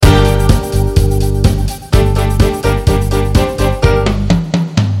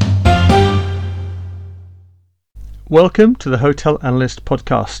Welcome to the Hotel Analyst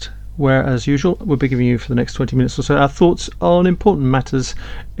Podcast, where, as usual, we'll be giving you for the next 20 minutes or so our thoughts on important matters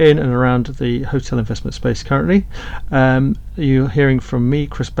in and around the hotel investment space currently. You're hearing from me,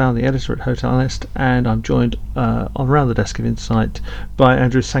 Chris Bown, the editor at Hotel Analyst, and I'm joined around the desk of Insight by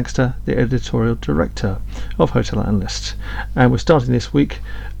Andrew Secctor, the editorial director of Hotel Analyst. And we're starting this week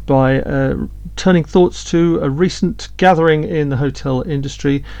by turning thoughts to a recent gathering in the hotel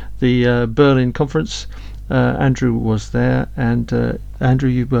industry, the Berlin conference. Andrew was there, and Andrew,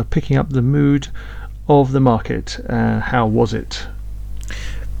 you were picking up the mood of the market. How was it?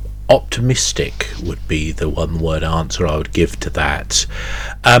 Optimistic would be the one-word answer I would give to that.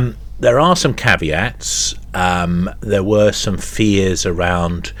 There are some caveats. There were some fears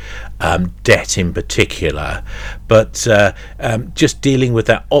around debt in particular, but just dealing with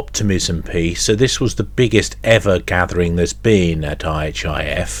that optimism piece. So this was the biggest ever gathering there's been at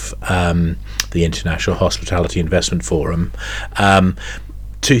IHIF, the International Hospitality Investment Forum.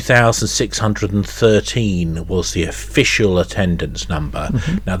 2,613 was the official attendance number.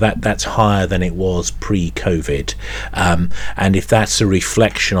 Mm-hmm. Now that's higher than it was pre-COVID, and if that's a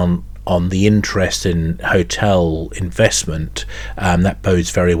reflection on the interest in hotel investment, that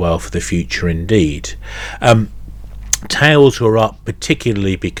bodes very well for the future indeed. Tails were up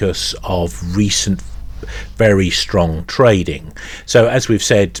particularly because of recent very strong trading. So as we've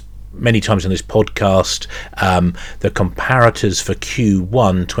said many times on this podcast, the comparators for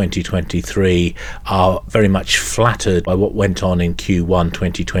Q1 2023 are very much flattered by what went on in Q1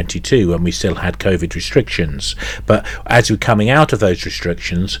 2022 when we still had COVID restrictions. But as we're coming out of those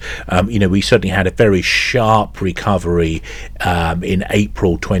restrictions, we certainly had a very sharp recovery in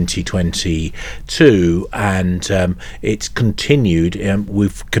April 2022, and it's continued.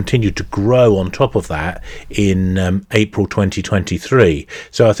 We've continued to grow on top of that in April 2023.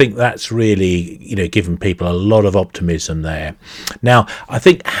 So I think that's really, given people a lot of optimism there. Now, I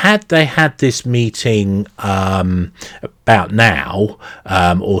think had they had this meeting about now,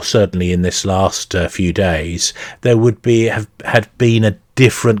 or certainly in this last few days, there would had been a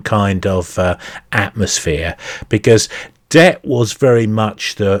different kind of atmosphere, because debt was very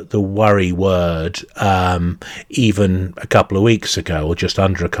much the worry word even a couple of weeks ago, or just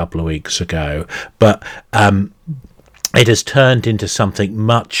under a couple of weeks ago. But it has turned into something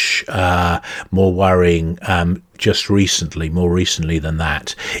much more worrying more recently than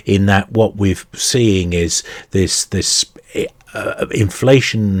that, in that what we're seeing is this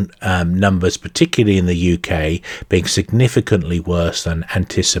inflation numbers, particularly in the UK, being significantly worse than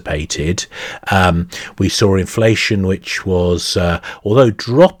anticipated. We saw inflation which was, although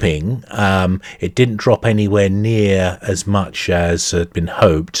dropping, it didn't drop anywhere near as much as had been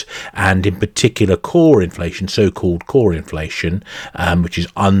hoped, and in particular core inflation, so-called core inflation, which is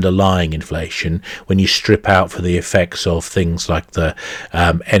underlying inflation, when you strip out for the effects of things like the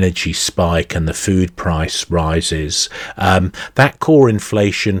energy spike and the food price rises, that core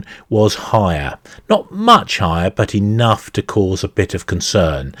inflation was higher. Not much higher, but enough to cause a bit of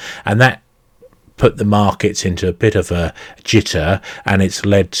concern. And that put the markets into a bit of a jitter, and it's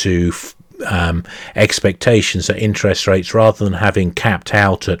led to expectations that interest rates, rather than having capped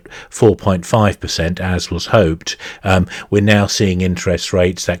out at 4.5% as was hoped, we're now seeing interest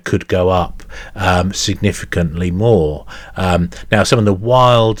rates that could go up significantly more. Now, some of the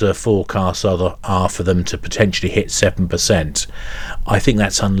wilder forecasts are for them to potentially hit 7%. I think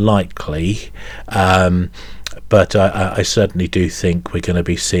that's unlikely. But I certainly do think we're going to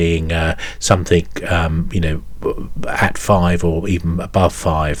be seeing something, at 5 or even above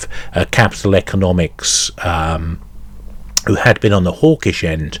 5. Capital Economics, who had been on the hawkish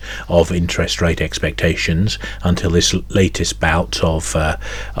end of interest rate expectations until this latest bout of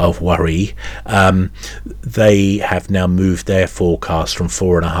worry, they have now moved their forecast from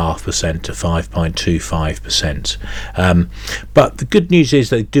 4.5% to 5.25%. But the good news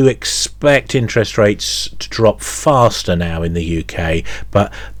is they do expect interest rates to drop faster now in the UK,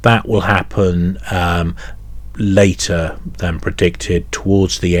 but that will happen later than predicted,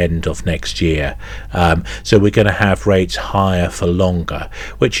 towards the end of next year. So we're going to have rates higher for longer,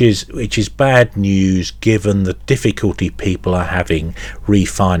 which is bad news given the difficulty people are having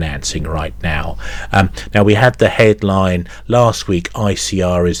refinancing right now. Now, we had the headline last week,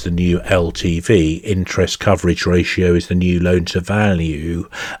 ICR is the new LTV, interest coverage ratio is the new loan to value,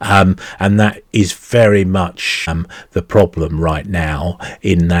 and that is very much the problem right now,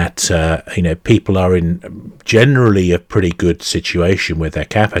 in that people are in generally a pretty good situation with their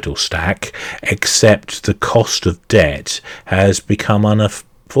capital stack, except the cost of debt has become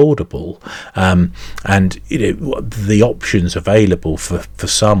affordable, and the options available for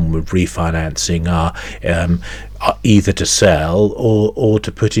some with refinancing are either to sell or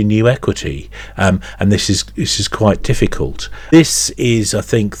to put in new equity, and this is quite difficult. This is, I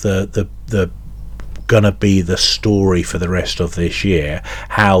think, the going to be the story for the rest of this year,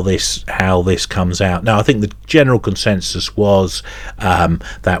 how this comes out. Now, I think the general consensus was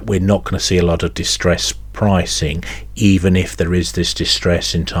that we're not going to see a lot of distress pricing, even if there is this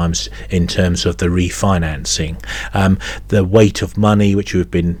distress in terms of the refinancing. The weight of money, which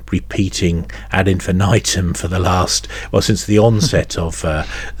we've been repeating ad infinitum for the last, since the onset of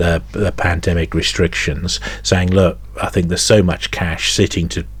the pandemic restrictions, saying, look, I think there's so much cash sitting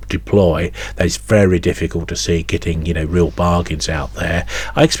to deploy that it's very difficult to see getting real bargains out there.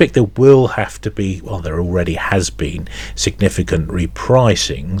 I expect there will have to be, there already has been significant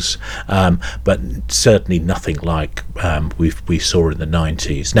repricings, but certainly nothing like we saw in the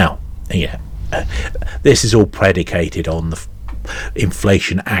 90s. Now, this is all predicated on the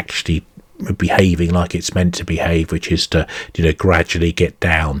inflation actually behaving like it's meant to behave, which is to gradually get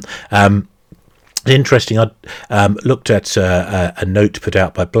down. Interesting, I looked at a note put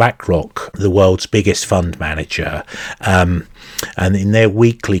out by BlackRock, the world's biggest fund manager, and in their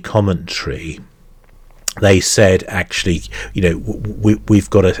weekly commentary they said, actually, we've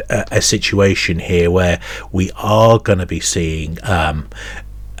got a situation here where we are going to be seeing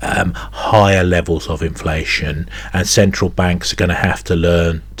higher levels of inflation, and central banks are going to have to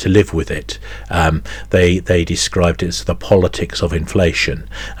learn to live with it. They described it as the politics of inflation,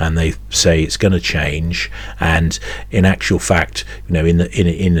 and they say it's going to change. And in actual fact, in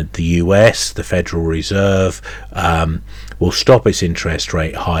the US, the Federal Reserve will stop its interest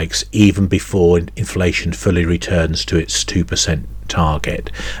rate hikes even before inflation fully returns to its 2%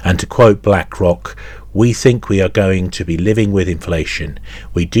 target. And to quote BlackRock, "We think we are going to be living with inflation.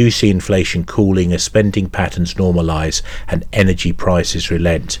 We do see inflation cooling as spending patterns normalise and energy prices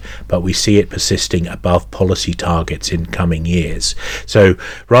relent, but we see it persisting above policy targets in coming years." So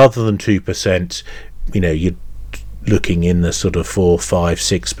rather than 2%, you're looking in the sort of 4, 5,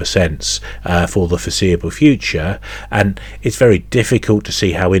 6% for the foreseeable future, and it's very difficult to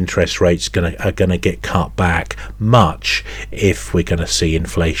see how interest rates are going to get cut back much if we're going to see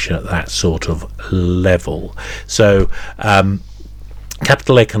inflation at that sort of level. So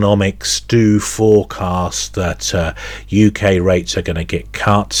capital economics do forecast that UK rates are going to get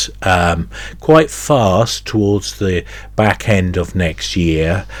cut quite fast towards the back end of next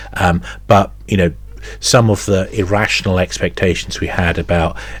year, but some of the irrational expectations we had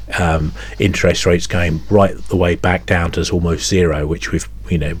about interest rates going right the way back down to almost zero, which we've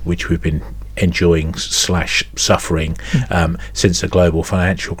been enjoying / suffering since the global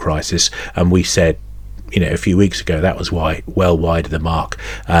financial crisis, and we said a few weeks ago that was well wide of the mark,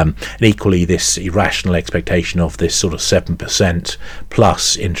 and equally this irrational expectation of this sort of 7%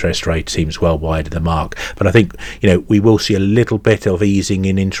 plus interest rate seems well wide of the mark. But I think we will see a little bit of easing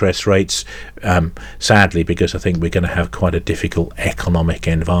in interest rates, sadly, because I think we're going to have quite a difficult economic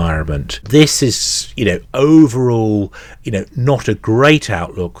environment. This is overall not a great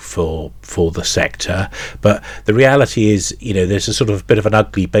outlook for the sector, but the reality is there's a sort of bit of an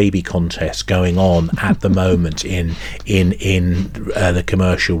ugly baby contest going on at the moment in the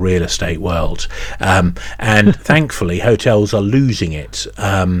commercial real estate world, and thankfully hotels are losing it,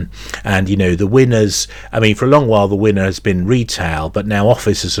 and the winners, for a long while the winner has been retail, but now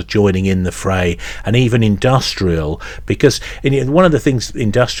offices are joining in the fray, and even industrial, because one of the things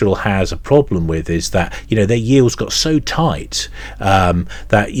industrial has a problem with is that their yields got so tight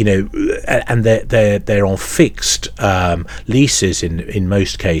that and they're on fixed leases in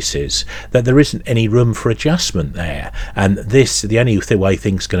most cases, that there isn't any room for adjustment there, and the only way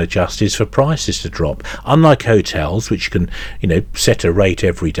things can adjust is for prices to drop. Unlike hotels, which can set a rate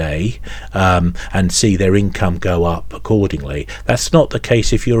every day and see their income go up accordingly, that's not the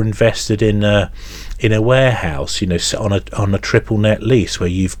case if you're invested in a warehouse, on a triple net lease where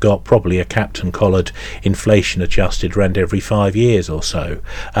you've got probably a capped and collared inflation adjusted rent every 5 years or so.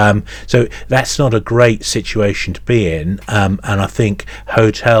 So that's not a great situation to be in, and I think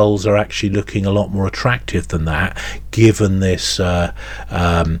hotels are actually looking a lot more attractive than that, given this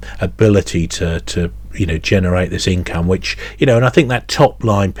ability to generate this income, which and I think that top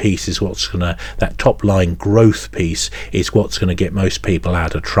line piece is that top line growth piece is what's going to get most people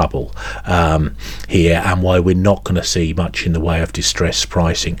out of trouble here, and why we're not going to see much in the way of distressed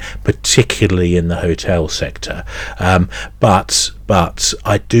pricing, particularly in the hotel sector. But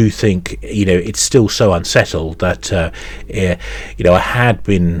I do think it's still so unsettled that I had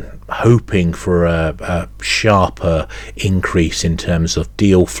been hoping for a sharper increase in terms of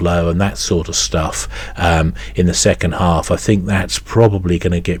deal flow and that sort of stuff in the second half. I think that's probably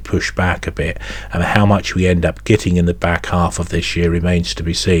going to get pushed back a bit, and how much we end up getting in the back half of this year remains to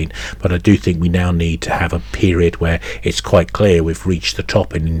be seen. But I do think we now need to have a period where it's quite clear we've reached the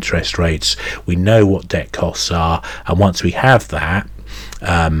top in interest rates, we know what debt costs are, and once we have that,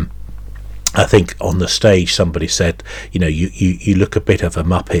 I think on the stage somebody said, you look a bit of a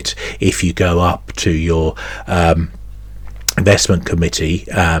muppet if you go up to your investment committee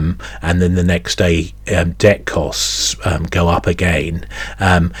and then the next day debt costs go up again.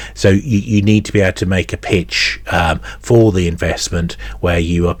 So you need to be able to make a pitch for the investment where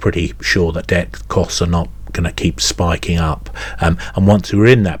you are pretty sure that debt costs are not going to keep spiking up, and once we're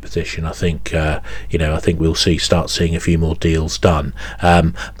in that position, I think I think we'll start seeing a few more deals done,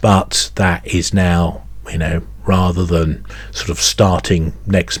 but that is now, rather than sort of starting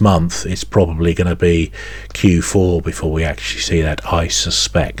next month, it's probably going to be Q4 before we actually see that, I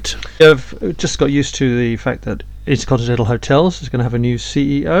suspect. I've just got used to the fact that Intercontinental Hotels is going to have a new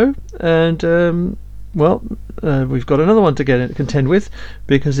CEO, and we've got another one to contend with,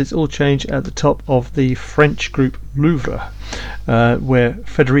 because it's all changed at the top of the French group Louvre, where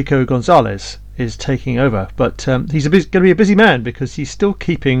Federico Gonzalez is taking over. But he's going to be a busy man, because he's still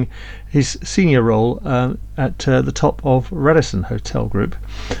keeping his senior role at the top of Radisson Hotel Group.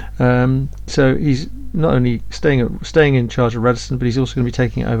 So he's not only staying in charge of Radisson, but he's also going to be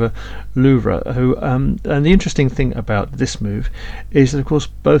taking over Louvre. And the interesting thing about this move is that, of course,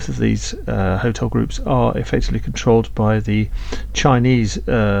 both of these hotel groups are effectively controlled by the Chinese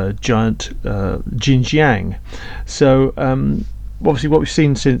giant Jin Jiang. So obviously, what we've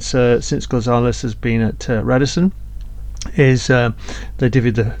seen since Gonzalez has been at Radisson is they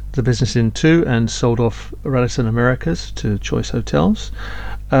divvied the business in two and sold off Radisson Americas to Choice Hotels.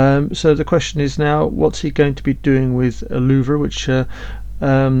 So the question is now, what's he going to be doing with Louvre, which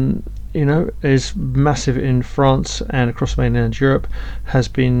is massive in France and across mainland Europe, has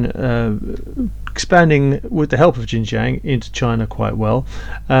been expanding with the help of Jin Jiang into China quite well.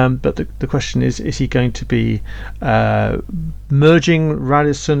 But the question is he going to be merging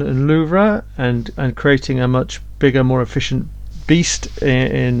Radisson and Louvre and creating a much bigger, more efficient beast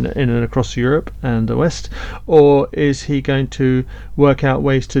in and across Europe and the West, or is he going to work out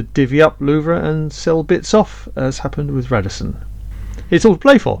ways to divvy up Louvre and sell bits off, as happened with Radisson? It's all to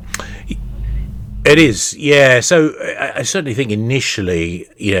play for. It is, yeah. So I certainly think initially,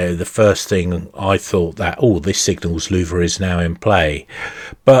 the first thing I thought that, this signals Louvre is now in play.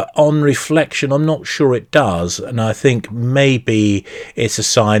 But on reflection, I'm not sure it does. And I think maybe it's a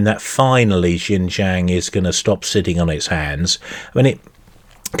sign that finally Jin Jiang is going to stop sitting on its hands. I mean, it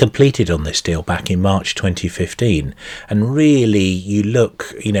completed on this deal back in March 2015. And really, you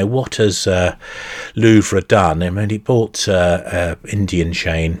look, what has Louvre done? I mean, it bought Indian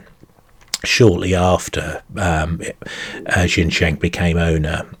chain shortly after Jin Jiang became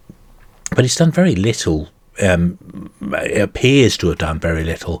owner, but it's done very little. It appears to have done very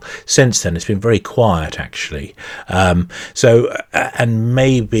little since then. It's been very quiet, actually. And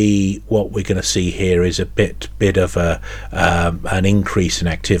maybe what we're going to see here is a bit of an increase in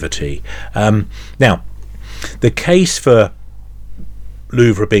activity. Now, the case for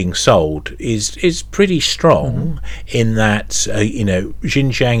Louvre being sold is pretty strong, in that Jin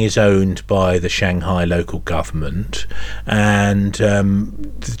Jiang is owned by the Shanghai local government, and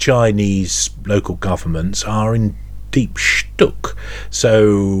the Chinese local governments are in deep shtuck.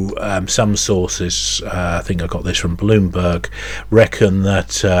 So some sources, I think I got this from Bloomberg, reckon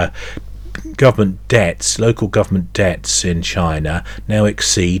that local government debts in China now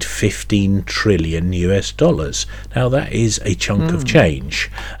exceed $15 trillion. Now that is a chunk of change.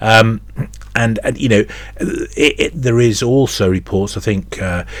 And there is also reports, I think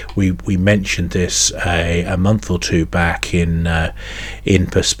we mentioned this a month or two back in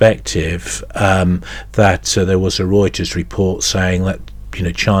Perspective, that there was a Reuters report saying that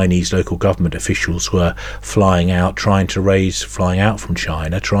Chinese local government officials were flying out from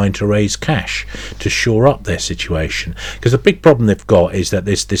China, trying to raise cash to shore up their situation. Because the big problem they've got is that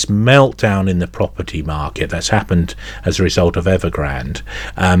there's this meltdown in the property market that's happened as a result of Evergrande,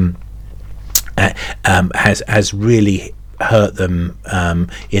 has really hurt them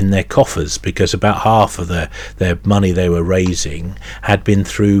in their coffers, because about half of their money they were raising had been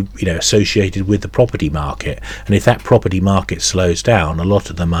through associated with the property market, and if that property market slows down, a lot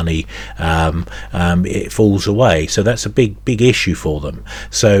of the money it falls away. So that's a big issue for them.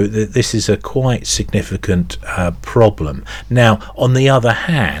 So this is a quite significant problem. Now, on the other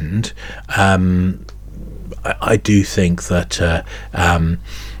hand, I do think that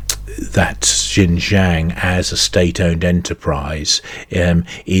that Jin Jiang as a state-owned enterprise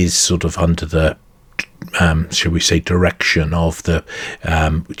is sort of under the shall we say, direction of the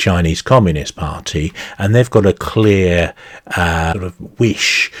Chinese Communist Party, and they've got a clear sort of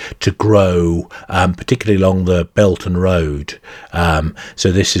wish to grow, particularly along the Belt and Road.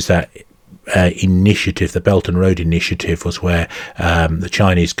 So this is that initiative. The Belt and Road Initiative was where the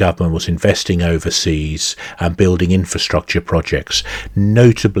Chinese government was investing overseas and building infrastructure projects,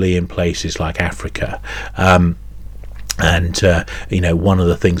 notably in places like Africa. And one of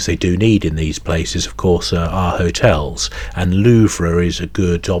the things they do need in these places, of course, are hotels, and Louvre is a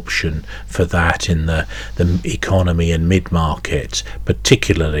good option for that in the economy and mid-market,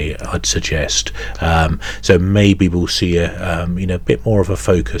 particularly, I'd suggest. So maybe we'll see a bit more of a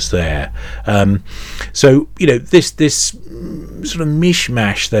focus there. So this sort of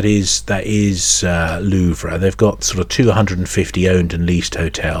mishmash that is Louvre. They've got sort of 250 owned and leased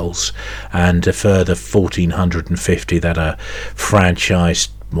hotels, and a further 1,450 that are franchised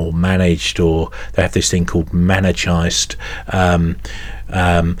or managed, or they have this thing called managized, or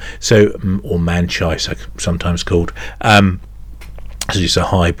manchise, sometimes called. So it's a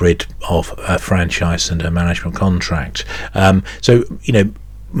hybrid of a franchise and a management contract.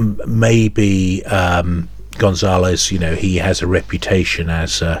 Maybe Gonzalez, he has a reputation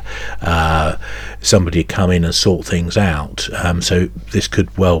as somebody to come in and sort things out. So this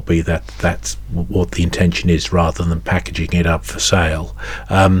could well be that that's what the intention is, rather than packaging it up for sale.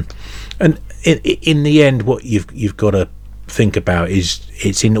 And in the end, what you've got to think about is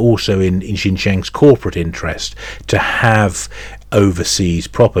it's also in Jin Jiang's corporate interest to have overseas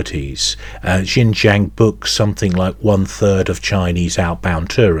properties. Jin Jiang books something like 1/3 of Chinese outbound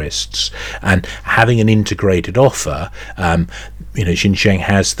tourists, and having an integrated offer, Jin Jiang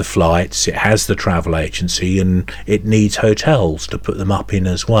has the flights, it has the travel agency, and it needs hotels to put them up in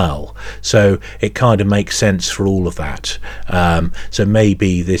as well. So it kind of makes sense for all of that. So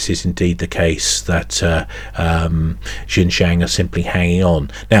maybe this is indeed the case that Jin Jiang are simply hanging on.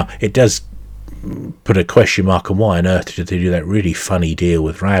 Now, it does put a question mark on why on earth did they do that really funny deal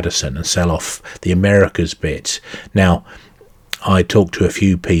with Radisson and sell off the Americas bit. Now, I talked to a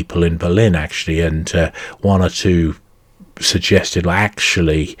few people in Berlin, actually, and one or two suggested,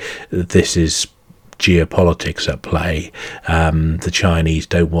 actually, this is geopolitics at play. The Chinese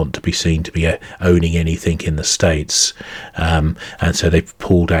don't want to be seen to be owning anything in the States, and so they've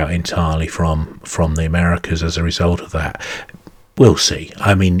pulled out entirely from the Americas as a result of that. We'll see.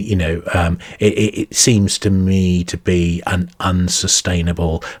 I mean, it seems to me to be an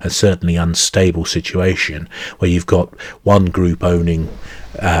unsustainable and certainly unstable situation where you've got one group owning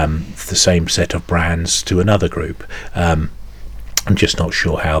the same set of brands to another group. I'm just not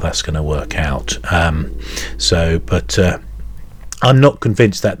sure how that's going to work out. But I'm not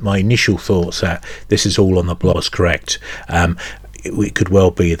convinced that my initial thoughts that this is all on the blog is correct. It could well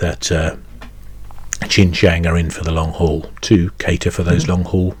be that Jin Jiang are in for the long haul to cater for those long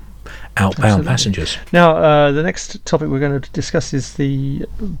haul outbound passengers. Now, the next topic we're going to discuss is the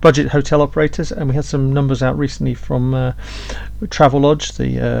budget hotel operators, and we had some numbers out recently from Travelodge,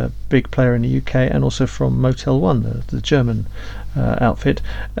 the big player in the UK, and also from Motel One, the German outfit,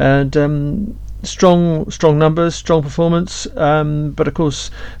 and strong numbers, strong performance, but of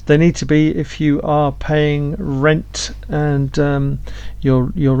course they need to be if you are paying rent, and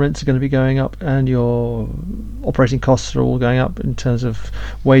your rents are going to be going up, and your operating costs are all going up in terms of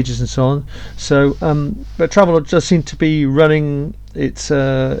wages and so on. So but Travelodge does seem to be running its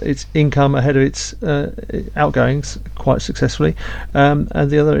income ahead of its outgoings quite successfully,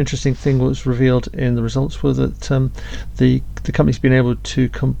 and the other interesting thing was revealed in the results were that the company's been able to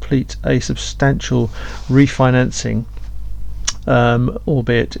complete a substantial refinancing,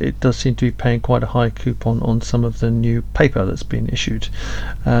 albeit it does seem to be paying quite a high coupon on some of the new paper that's been issued.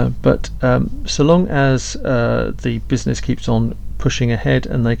 But so long as the business keeps on pushing ahead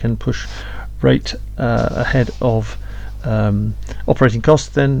and they can push rate ahead of operating costs,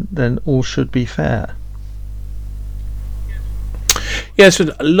 then all should be fair. Yes,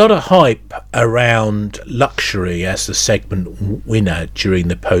 a lot of hype around luxury as the segment winner during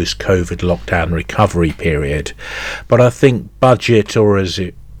the post-COVID lockdown recovery period, but I think budget, or as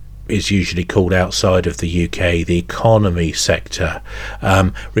it is usually called outside of the UK, the economy sector,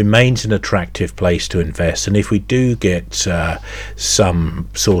 remains an attractive place to invest. And if we do get some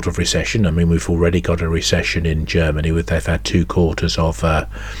sort of recession, I mean, we've already got a recession in Germany, they've had 2 quarters of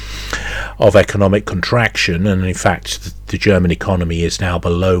economic contraction, and in fact the German economy is now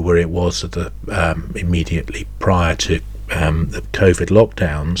below where it was at the immediately prior to the COVID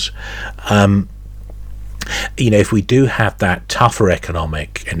lockdowns. if we do have that tougher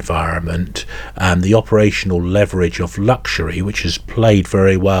economic environment, the operational leverage of luxury, which has played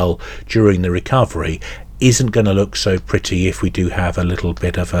very well during the recovery, isn't going to look so pretty if we do have a little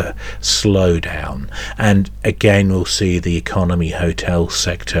bit of a slowdown. And again, we'll see the economy hotel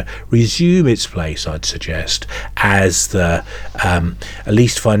sector resume its place, I'd suggest, as the at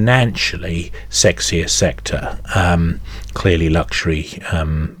least financially sexier sector. Clearly luxury,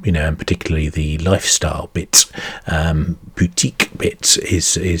 and particularly the lifestyle bit, boutique bit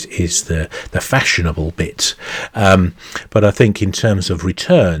is the fashionable bit. But I think in terms of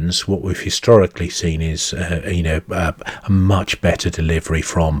returns, what we've historically seen is a much better delivery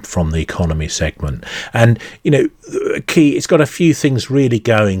from the economy segment. And key, it's got a few things really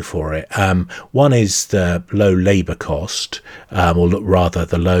going for it. One is the low labour cost, or rather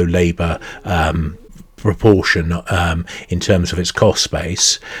the low labour proportion in terms of its cost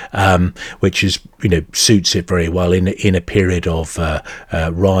base, which is suits it very well in a period of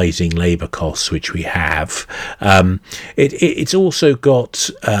rising labour costs, which we have. It's also got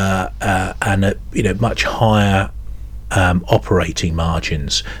much higher operating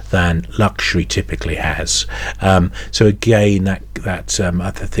margins than luxury typically has. So again, that I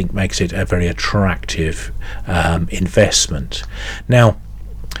think makes it a very attractive investment. Now,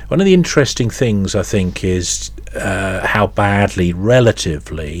 one of the interesting things, I think, is how badly,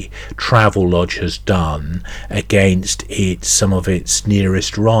 relatively, Travelodge has done against some of its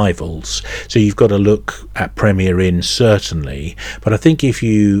nearest rivals. So you've got to look at Premier Inn, certainly, but I think if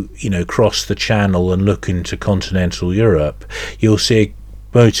you cross the channel and look into continental Europe, you'll see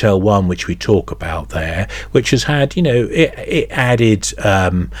Motel One, which we talk about there, which has had, it added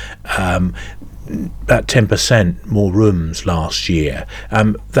about 10% more rooms last year.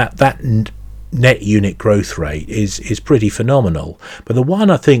 That net unit growth rate is pretty phenomenal. But the one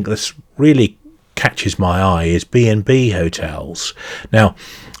I think that's really catches my eye is B&B hotels. Now,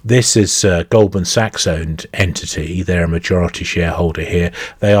 this is a Goldman Sachs owned entity. They're a majority shareholder here.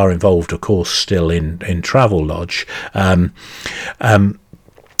 They are involved, of course, still in Travelodge.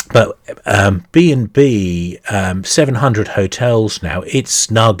 But B&B, 700 hotels now. Its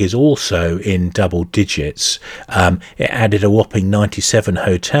snug is also in double digits. It added a whopping 97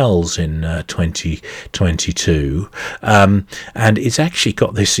 hotels in 2022. And it's actually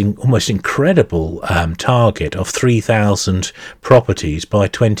got this almost incredible target of 3,000 properties by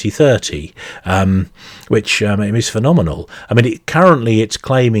 2030, which is phenomenal. I mean, currently it's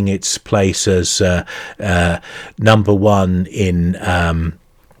claiming its place as number one in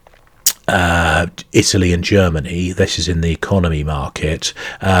Italy and Germany. This is in the economy market,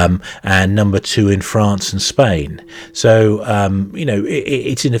 and number two in France and Spain. So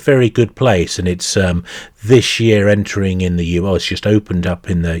it's in a very good place, and it's this year entering in the US. It's just opened up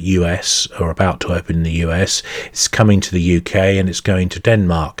in the US, or about to open in the US. It's coming to the UK, and it's going to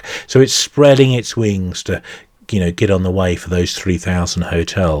Denmark. So it's spreading its wings to get on the way for those 3,000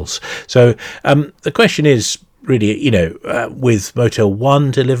 hotels. So the question is, really, with Motel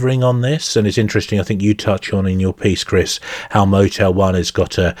One delivering on this, and it's interesting, I think you touch on in your piece, Chris, how Motel One has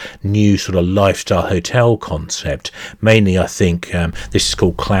got a new sort of lifestyle hotel concept. Mainly, I think, this is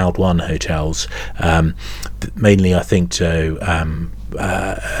called Cloud One Hotels, mainly, I think, to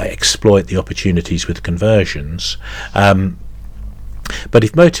exploit the opportunities with conversions. But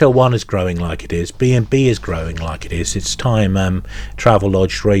if Motel One is growing like it is, B&B is growing like it is, it's time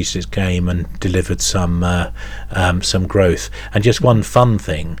Travelodge raised its game and delivered some growth. And just one fun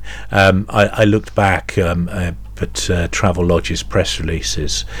thing, I looked back at Travelodge's press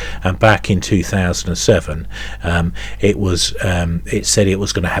releases, and back in 2007, it said it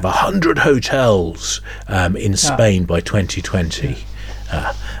was going to have 100 hotels in Spain by 2020.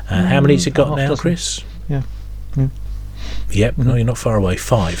 How many has it got now, Chris? Yeah. Yep, no, you're not far away.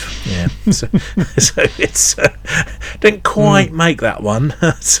 5, yeah. So it's didn't quite make that one.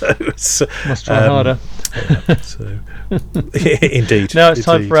 So it's must try harder. So indeed. Now it's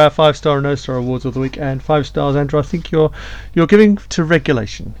time for our 5-star and no-star awards of the week. And 5 stars, Andrew, I think you're giving to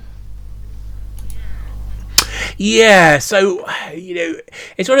regulation. Yeah. So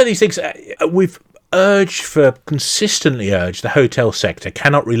it's one of these things we've consistently urged the hotel sector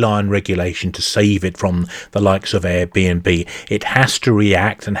cannot rely on regulation to save it from the likes of Airbnb. It has to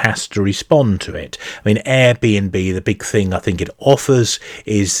react and has to respond to it. I mean, Airbnb, the big thing I think it offers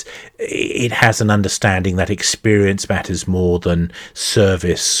is it has an understanding that experience matters more than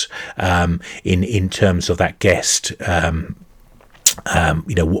service, in terms of that guest,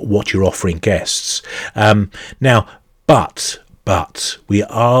 what you're offering guests. Now, but But we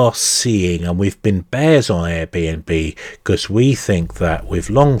are seeing, and we've been bears on Airbnb because we think that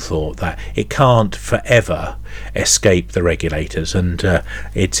we've long thought that it can't forever escape the regulators, and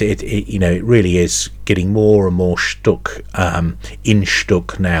it really is getting more and more stuck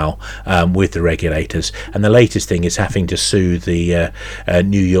now with the regulators. And the latest thing is having to sue the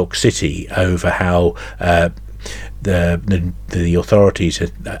New York City over how the authorities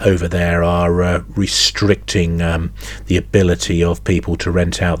over there are restricting the ability of people to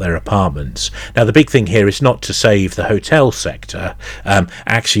rent out their apartments. Now, the big thing here is not to save the hotel sector.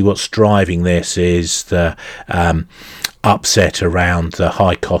 Actually, what's driving this is the upset around the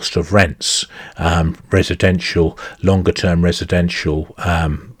high cost of rents, longer term residential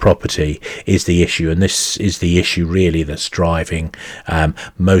property is the issue, and this is the issue really that's driving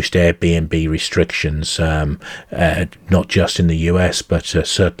most Airbnb restrictions, not just in the US but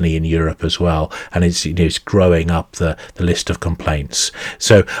certainly in Europe as well, and it's growing up the list of complaints.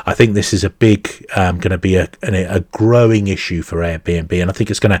 So I think this is a big going to be a growing issue for Airbnb, and I think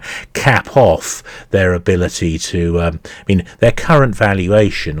it's going to cap off their ability to their current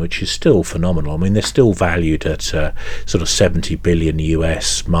valuation, which is still phenomenal. They're still valued at sort of 70 billion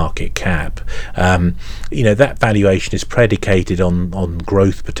US market cap. That valuation is predicated on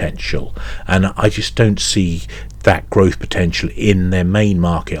growth potential, and I just don't see that growth potential in their main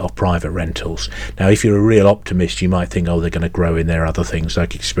market of private rentals. Now, if you're a real optimist, you might think, they're going to grow in their other things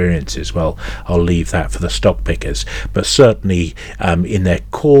like experiences. Well, I'll leave that for the stock pickers, but certainly in their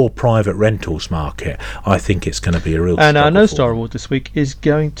core private rentals market, I think it's going to be a real. And our No Star Award this week is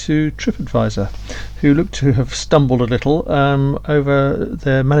going to TripAdvisor, who look to have stumbled a little over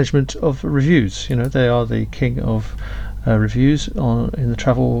their management of reviews. They are the king of reviews in the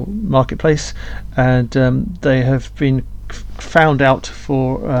travel marketplace, and they have been found out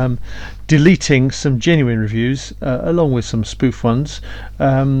for deleting some genuine reviews along with some spoof ones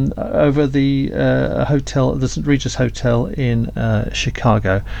over the St. Regis Hotel in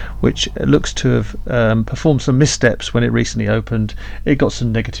Chicago, which looks to have performed some missteps when it recently opened. It got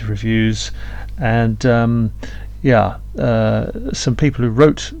some negative reviews, and some people who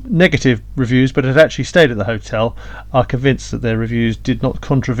wrote negative reviews but had actually stayed at the hotel are convinced that their reviews did not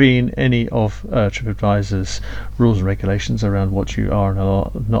contravene any of TripAdvisor's rules and regulations around what you are and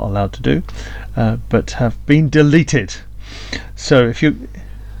are not allowed to do, but have been deleted. So if you...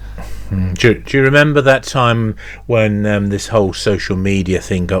 Do you remember that time when this whole social media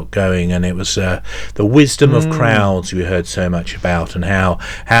thing got going, and it was the wisdom of crowds we heard so much about, and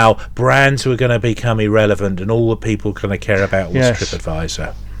how brands were going to become irrelevant and all the people going to care about was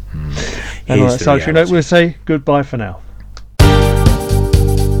TripAdvisor. And on that salutary note, we'll say goodbye for now.